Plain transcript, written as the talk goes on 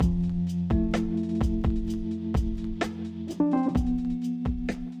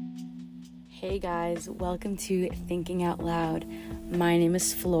Hey guys, welcome to Thinking Out Loud. My name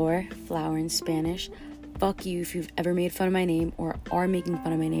is Flower in Spanish. Fuck you if you've ever made fun of my name or are making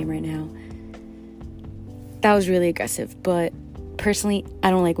fun of my name right now. That was really aggressive, but personally,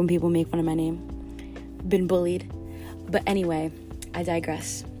 I don't like when people make fun of my name. Been bullied. But anyway, I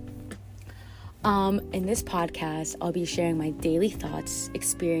digress. In this podcast, I'll be sharing my daily thoughts,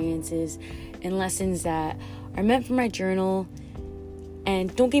 experiences, and lessons that are meant for my journal.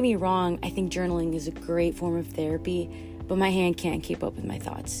 And don't get me wrong, I think journaling is a great form of therapy, but my hand can't keep up with my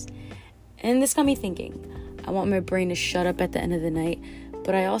thoughts. And this got me thinking. I want my brain to shut up at the end of the night,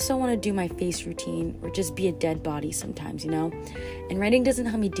 but I also want to do my face routine or just be a dead body sometimes, And writing doesn't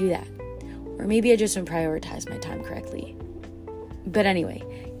help me do that. Or maybe I just don't prioritize my time correctly. But anyway,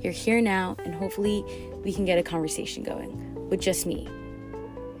 you're here now, and hopefully we can get a conversation going with just me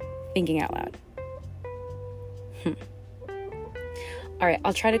thinking out loud. All right,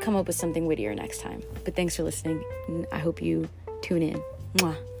 I'll try to come up with something wittier next time. But thanks for listening, and I hope you tune in.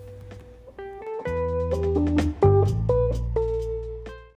 Mwah.